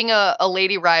being a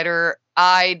lady rider,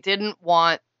 I didn't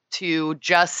want to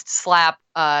just slap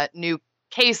a new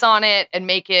case on it and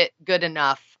make it good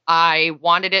enough. I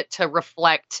wanted it to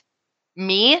reflect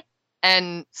me.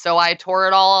 And so I tore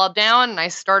it all down and I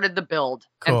started the build.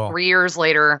 Cool. And 3 years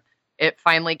later, it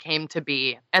finally came to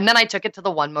be. And then I took it to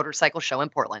the One Motorcycle Show in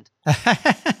Portland.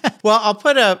 Well, I'll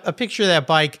put a picture of that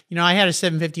bike. I had a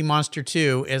 750 Monster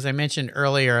too. As I mentioned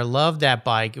earlier, I loved that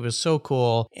bike. It was so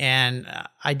cool. And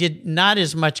I did not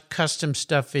as much custom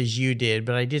stuff as you did,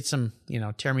 but I did some,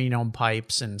 Terminone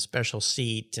pipes and special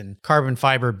seat and carbon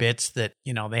fiber bits that,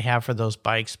 they have for those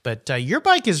bikes. But your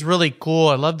bike is really cool.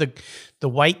 I love the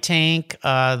white tank,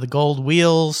 the gold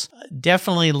wheels.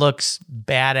 Definitely looks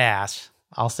badass.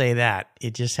 I'll say that.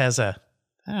 It just has it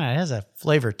has a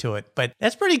flavor to it. But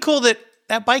that's pretty cool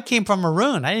that bike came from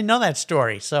Arun. I didn't know that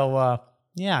story. So,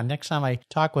 next time I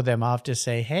talk with them, I'll have to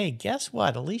say, hey, guess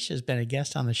what? Alicia's been a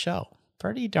guest on the show.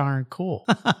 Pretty darn cool.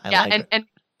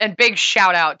 And big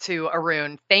shout out to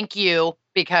Arun. Thank you,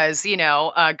 because,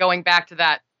 going back to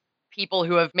that, people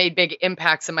who have made big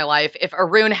impacts in my life, if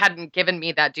Arun hadn't given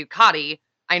me that Ducati,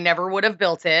 I never would have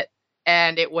built it.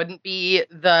 And it wouldn't be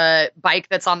the bike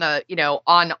that's on the,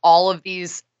 on all of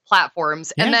these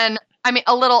platforms. Yeah. And then,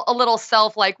 a little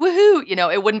self like, woohoo,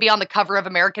 it wouldn't be on the cover of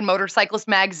American Motorcyclist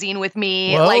magazine with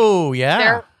me. Whoa,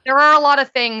 yeah. There are a lot of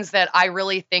things that I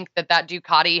really think that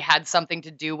Ducati had something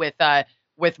to do with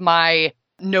my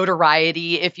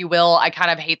notoriety, if you will. I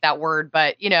kind of hate that word,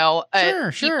 but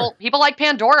sure. People like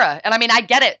Pandora. And I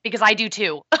get it because I do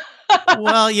too.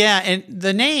 Well, yeah. And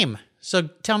the name. So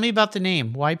tell me about the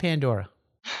name. Why Pandora?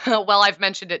 Well, I've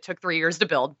mentioned it took 3 years to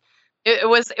build. It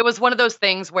was one of those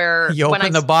things where you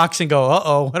open the box and go,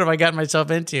 uh-oh, what have I gotten myself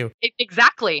into?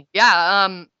 Exactly.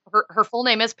 Yeah. Her full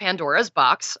name is Pandora's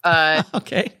Box.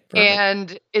 Okay. Perfect.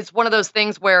 And it's one of those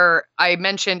things where I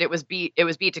mentioned it was beat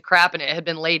to crap and it had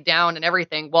been laid down and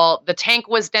everything. Well, the tank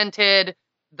was dented,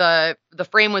 the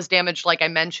frame was damaged, like I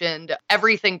mentioned.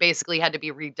 Everything basically had to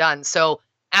be redone. So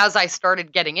as I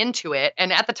started getting into it,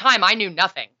 and at the time I knew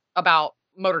nothing about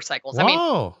motorcycles.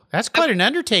 Whoa, that's quite an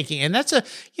undertaking. And that's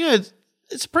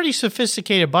it's a pretty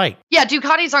sophisticated bike. Yeah,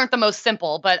 Ducatis aren't the most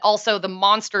simple, but also the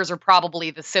Monsters are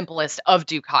probably the simplest of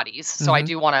Ducatis. So I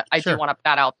do want to put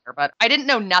that out there. But I didn't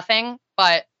know nothing,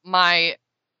 but my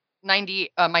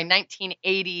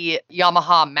 1980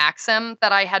 Yamaha Maxim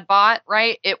that I had bought,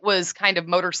 right? It was kind of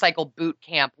motorcycle boot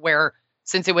camp where,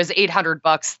 since it was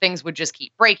 $800, things would just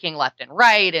keep breaking left and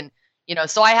right. And,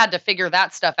 so I had to figure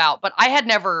that stuff out. But I had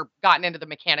never gotten into the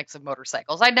mechanics of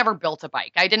motorcycles. I'd never built a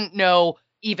bike. I didn't know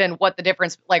even what the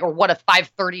difference, or what a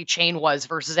 530 chain was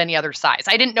versus any other size.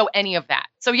 I didn't know any of that.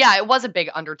 So yeah, it was a big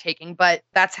undertaking, but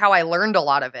that's how I learned a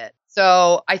lot of it.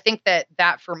 So I think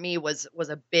that for me was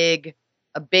a big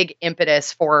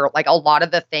impetus for a lot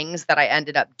of the things that I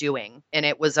ended up doing. And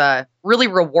it was a really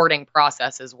rewarding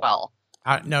process as well.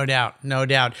 No doubt.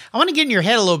 I want to get in your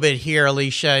head a little bit here,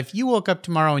 Alicia. If you woke up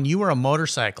tomorrow and you were a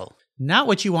motorcycle, not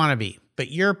what you want to be,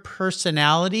 but your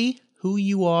personality, who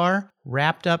you are,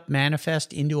 wrapped up,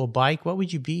 manifest into a bike, what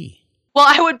would you be? Well,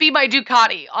 I would be my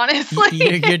Ducati, honestly.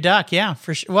 Your duck, yeah,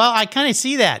 for sure. Well, I kind of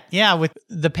see that. Yeah, with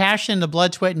the passion, the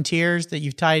blood, sweat, and tears that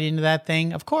you've tied into that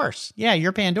thing. Of course. Yeah,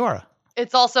 you're Pandora.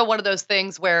 It's also one of those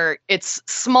things where it's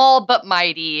small but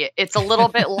mighty. It's a little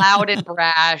bit loud and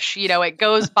brash. It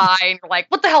goes by and you're like,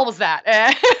 what the hell was that?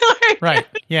 Right.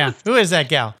 Yeah. Who is that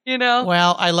gal?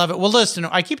 Well, I love it. Well, listen,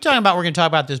 I keep talking about we're going to talk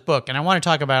about this book, and I want to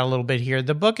talk about it a little bit here.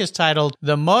 The book is titled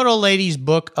The Moto Ladies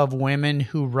Book of Women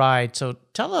Who Ride. So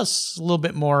tell us a little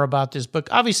bit more about this book.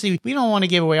 Obviously, we don't want to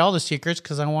give away all the secrets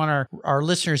because I want our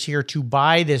listeners here to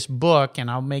buy this book, and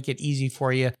I'll make it easy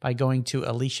for you by going to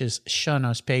Alicia's show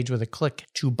notes page with a click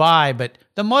to buy. But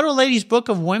The Moto Ladies Book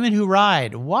of Women Who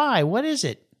Ride. Why? What is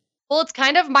it? Well, it's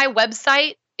kind of my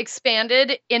website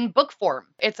expanded in book form.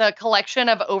 It's a collection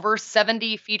of over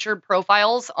 70 featured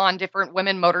profiles on different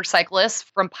women motorcyclists,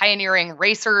 from pioneering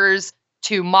racers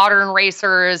to modern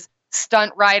racers,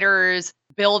 stunt riders,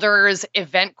 builders,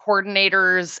 event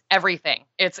coordinators, everything.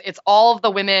 It's all of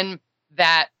the women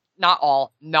that, not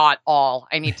all.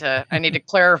 I need to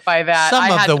clarify that.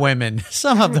 Some of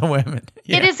the women.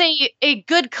 Yeah. It is a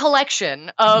good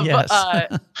collection of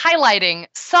highlighting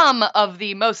some of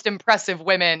the most impressive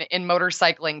women in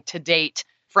motorcycling to date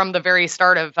from the very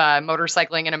start of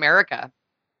motorcycling in America.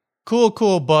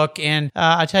 Cool book. And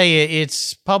I'll tell you,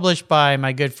 it's published by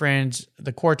my good friends,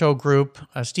 the Quarto Group,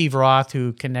 Steve Roth,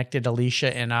 who connected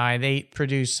Alicia and I. They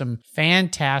produce some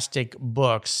fantastic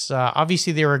books.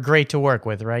 Obviously, they were great to work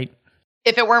with, right?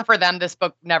 If it weren't for them, this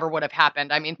book never would have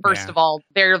happened. First of all,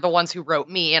 they're the ones who wrote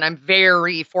me, and I'm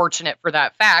very fortunate for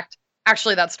that fact.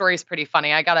 Actually, that story is pretty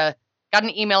funny. I got an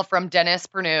email from Dennis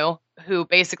Pernew, who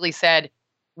basically said,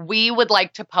 we would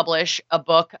like to publish a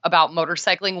book about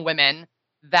motorcycling women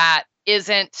that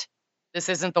isn't, this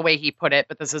isn't the way he put it,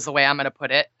 but this is the way I'm going to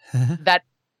put it, that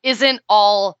isn't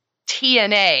all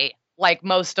TNA like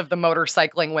most of the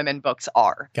motorcycling women books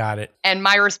are. Got it. And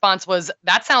my response was,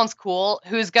 that sounds cool.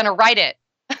 Who's going to write it?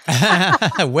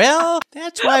 Well,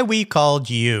 that's why we called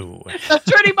you. That's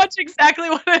pretty much exactly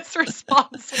what his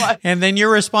response was. And then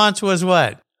your response was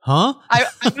what? Huh? I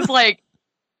was like,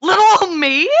 little old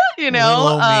me, Little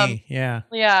old me. Yeah.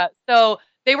 Yeah. So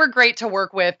they were great to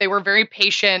work with. They were very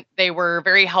patient. They were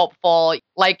very helpful.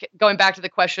 Like going back to the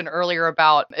question earlier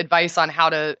about advice on how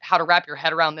to wrap your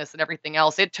head around this and everything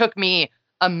else. It took me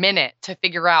a minute to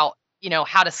figure out,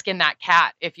 how to skin that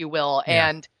cat, if you will,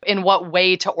 and in what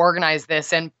way to organize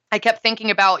this. And I kept thinking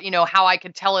about, how I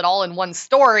could tell it all in one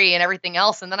story and everything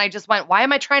else. And then I just went, why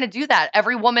am I trying to do that?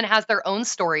 Every woman has their own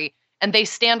story and they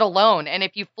stand alone. And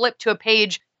if you flip to a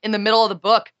page in the middle of the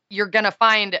book, you're going to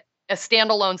find a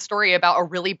standalone story about a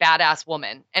really badass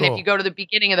woman. And Cool. if you go to the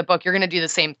beginning of the book, you're going to do the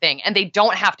same thing. And they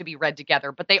don't have to be read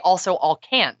together, but they also all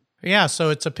can. Yeah. So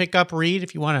it's a pick up read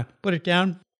if you want to put it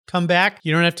down. Come back.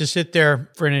 You don't have to sit there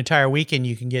for an entire weekend.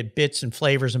 You can get bits and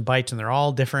flavors and bites, and they're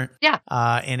all different. Yeah.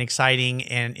 And exciting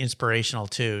and inspirational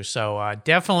too. So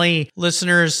definitely,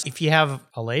 listeners, if you have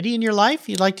a lady in your life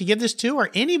you'd like to give this to, or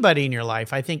anybody in your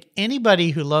life, I think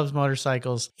anybody who loves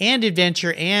motorcycles and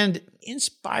adventure and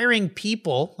inspiring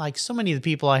people, like so many of the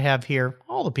people I have here,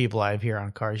 all the people I have here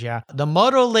on Cars Yeah. The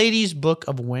Moto Ladies Book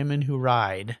of Women Who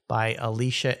Ride by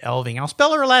Alicia Elving. I'll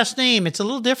spell her last name. It's a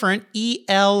little different.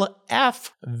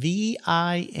 Elfving.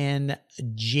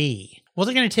 Well,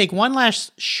 they're going to take one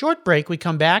last short break. We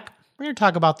come back. We're going to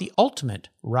talk about the ultimate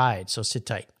ride. So sit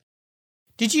tight.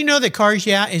 Did you know that Cars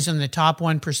Yeah is in the top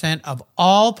 1% of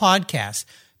all podcasts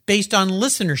based on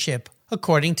listenership,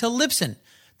 according to Libsyn,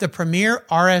 the premier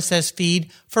RSS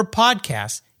feed for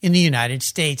podcasts in the United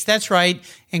States? That's right.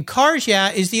 And Cars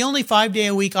Yeah is the only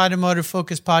 5-day-a-week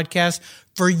automotive-focused podcast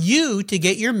for you to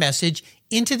get your message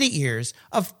into the ears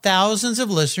of thousands of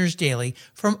listeners daily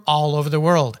from all over the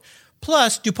world.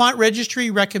 Plus, DuPont Registry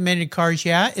recommended Cars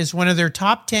Yeah is one of their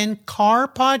top 10 car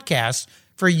podcasts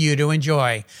for you to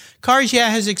enjoy. Cars Yeah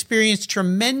has experienced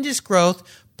tremendous growth,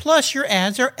 plus your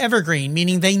ads are evergreen,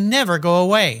 meaning they never go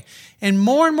away. And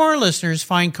more listeners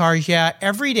find Cars Yeah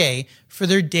every day for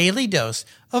their daily dose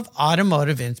of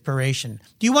automotive inspiration.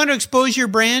 Do you want to expose your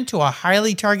brand to a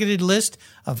highly targeted list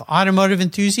of automotive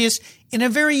enthusiasts in a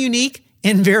very unique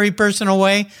and very personal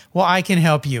way? Well, I can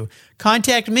help you.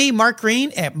 Contact me, Mark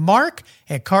Green, at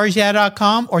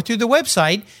mark@carsyeah.com or through the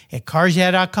website at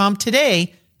carsyeah.com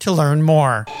today to learn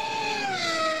more.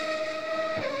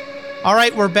 All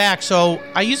right, we're back. So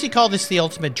I usually call this the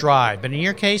ultimate drive, but in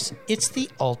your case, it's the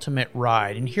ultimate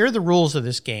ride. And here are the rules of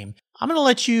this game. I'm going to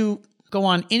let you go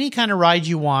on any kind of ride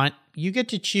you want. You get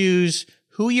to choose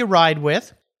who you ride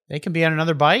with. They can be on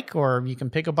another bike, or you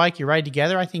can pick a bike you ride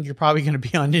together. I think you're probably going to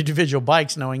be on individual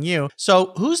bikes, knowing you.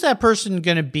 So who's that person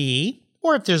going to be?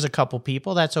 Or if there's a couple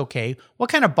people, that's okay. What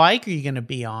kind of bike are you going to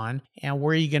be on, and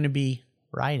where are you going to be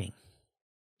riding?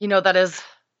 That is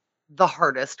the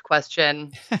hardest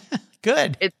question.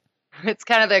 Good. It's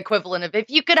kind of the equivalent of if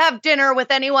you could have dinner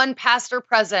with anyone, past or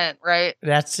present, right?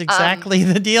 That's exactly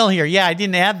the deal here. Yeah, I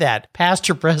didn't add that. Past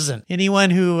or present. Anyone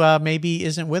who maybe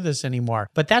isn't with us anymore.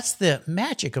 But that's the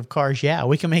magic of Cars Yeah.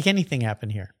 We can make anything happen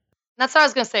here. That's what I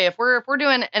was going to say. If we're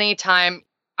doing any time,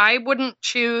 I wouldn't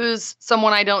choose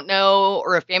someone I don't know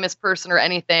or a famous person or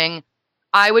anything.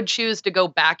 I would choose to go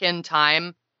back in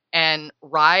time and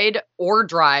ride or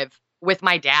drive with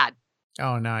my dad.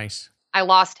 Oh, nice. I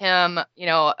lost him,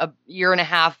 a year and a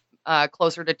half,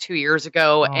 closer to 2 years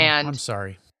ago. Oh, and I'm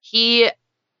sorry. He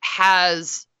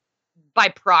has, by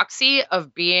proxy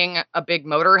of being a big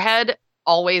motorhead,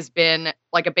 always been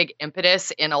like a big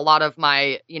impetus in a lot of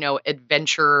my,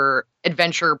 adventure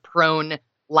prone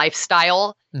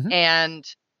lifestyle. Mm-hmm.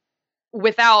 And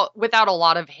without a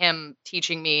lot of him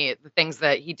teaching me the things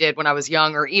that he did when I was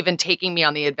young, or even taking me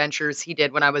on the adventures he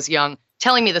did when I was young,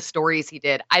 telling me the stories he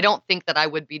did, I don't think that I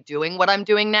would be doing what I'm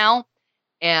doing now.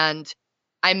 And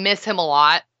I miss him a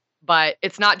lot, but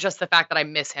it's not just the fact that I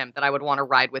miss him that I would want to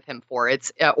ride with him for.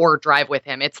 It's or drive with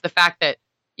him. It's the fact that,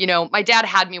 my dad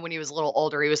had me when he was a little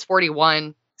older. He was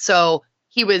 41. So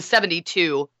he was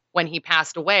 72 when he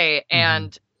passed away. Mm-hmm.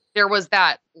 And there was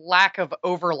that lack of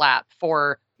overlap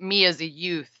for me as a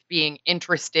youth being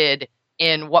interested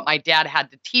in what my dad had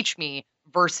to teach me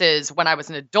versus when I was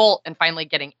an adult and finally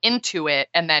getting into it,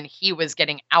 and then he was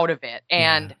getting out of it.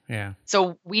 And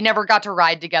so we never got to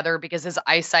ride together because his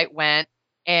eyesight went,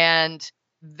 and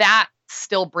that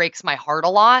still breaks my heart a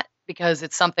lot because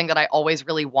it's something that I always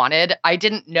really wanted. I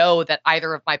didn't know that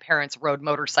either of my parents rode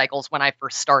motorcycles when I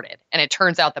first started. And it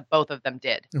turns out that both of them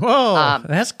did. Whoa,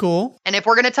 that's cool. And if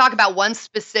we're going to talk about one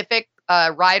specific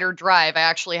ride or drive, I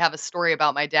actually have a story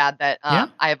about my dad that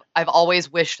I've always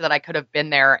wished that I could have been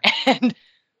there. And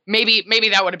maybe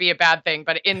that would be a bad thing,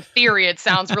 but in theory, it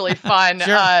sounds really fun.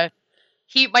 Sure.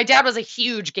 My dad was a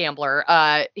huge gambler.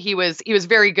 He was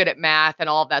very good at math and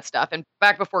all of that stuff. And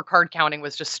back before card counting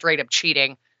was just straight up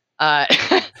cheating,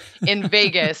 in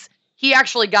Vegas, he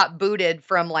actually got booted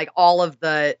from like all of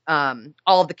the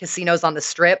casinos on the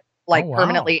Strip, like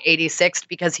permanently 86'd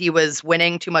because he was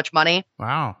winning too much money.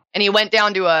 Wow. And he went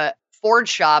down to a Ford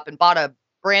shop and bought a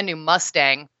brand new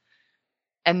Mustang,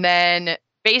 and then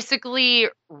basically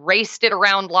raced it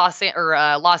around Las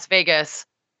Vegas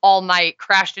all night,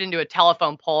 crashed it into a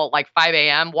telephone pole at like 5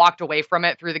 a.m., walked away from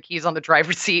it, threw the keys on the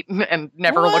driver's seat, and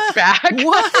never looked back.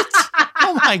 What?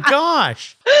 Oh my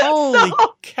gosh. Holy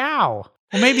cow.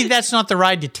 Well, maybe that's not the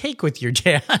ride to take with your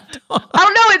dad. I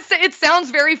don't know. It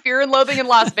sounds very Fear and Loathing in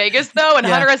Las Vegas, though, and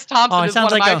Hunter S. Thompson is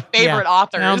one of my favorite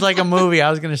authors. Sounds like a movie, I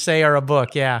was going to say, or a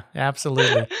book. Yeah,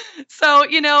 absolutely. So,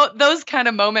 those kind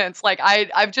of moments, like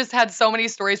I've just had so many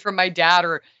stories from my dad,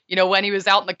 or, when he was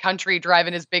out in the country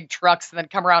driving his big trucks and then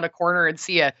come around a corner and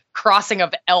see a crossing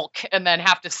of elk and then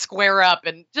have to square up,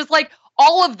 and just like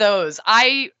all of those.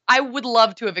 I would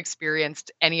love to have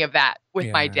experienced any of that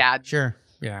with my dad. Sure.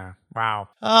 Yeah. Wow.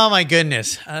 Oh my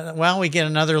goodness. Well, we get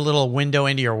another little window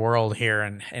into your world here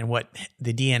and what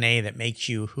the DNA that makes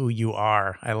you who you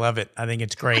are. I love it. I think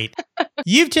it's great.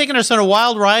 You've taken us on a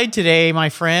wild ride today, my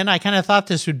friend. I kind of thought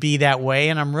this would be that way,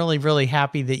 and I'm really, really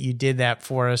happy that you did that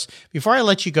for us. Before I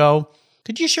let you go,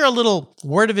 could you share a little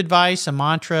word of advice, a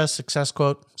mantra, success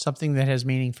quote, something that has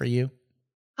meaning for you?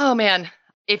 Oh man.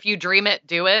 If you dream it,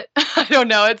 do it. I don't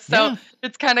know.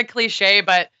 It's kind of cliche,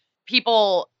 but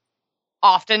people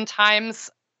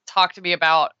oftentimes talk to me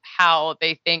about how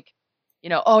they think,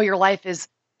 oh, your life is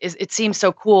it seems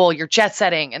so cool. You're jet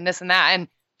setting and this and that. And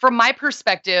from my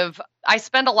perspective, I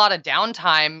spend a lot of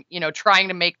downtime, trying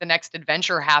to make the next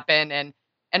adventure happen.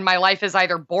 And my life is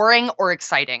either boring or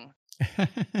exciting.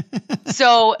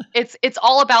 So it's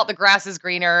all about the grass is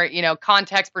greener,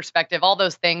 context, perspective, all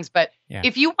those things. But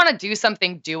if you want to do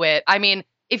something, do it. I mean,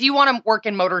 if you want to work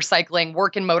in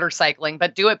motorcycling,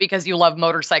 but do it because you love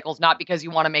motorcycles, not because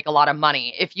you want to make a lot of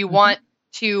money. If you want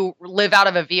to live out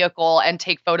of a vehicle and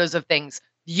take photos of things,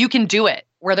 you can do it.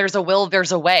 Where there's a will,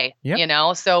 there's a way,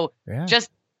 So just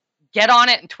get on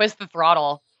it and twist the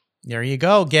throttle. There you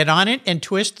go. Get on it and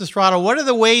twist the throttle. What are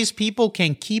the ways people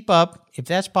can keep up, if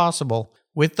that's possible,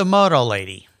 with the Moto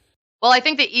Lady? Well, I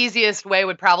think the easiest way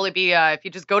would probably be if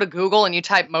you just go to Google and you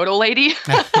type Moto Lady.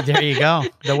 There you go.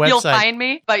 The website. You'll find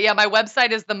me. But yeah, my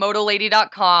website is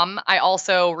themotolady.com. I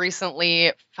also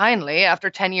recently, finally, after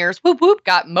 10 years,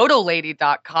 got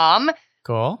motolady.com.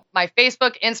 Cool. My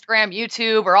Facebook, Instagram,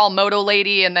 YouTube are all Moto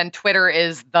Lady, and then Twitter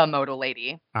is The Moto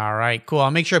Lady. All right, cool. I'll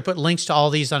make sure I put links to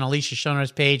all these on Alicia's show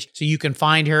notes page so you can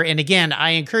find her. And again,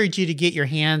 I encourage you to get your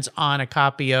hands on a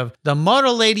copy of the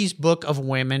Moto Lady's Book of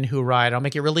Women Who Ride. I'll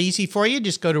make it really easy for you.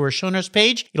 Just go to her show notes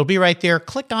page. It'll be right there.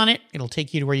 Click on it. It'll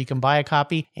take you to where you can buy a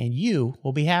copy, and you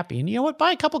will be happy. And you know what?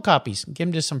 Buy a couple copies. Give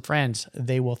them to some friends.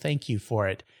 They will thank you for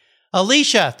it.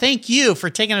 Alicia, thank you for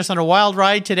taking us on a wild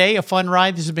ride today, a fun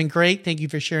ride. This has been great. Thank you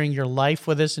for sharing your life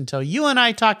with us. Until you and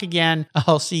I talk again,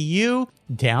 I'll see you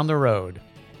down the road.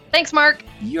 Thanks, Mark.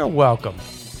 You're welcome.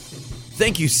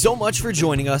 Thank you so much for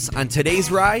joining us on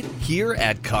today's ride here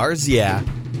at Cars Yeah.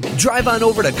 Drive on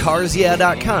over to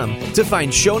carsyeah.com to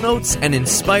find show notes and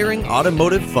inspiring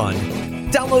automotive fun.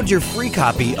 Download your free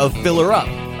copy of Filler Up,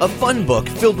 a fun book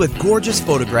filled with gorgeous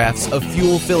photographs of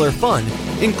fuel filler fun,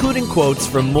 including quotes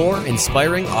from more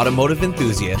inspiring automotive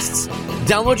enthusiasts.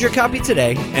 Download your copy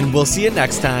today, and we'll see you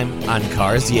next time on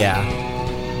Cars Yeah.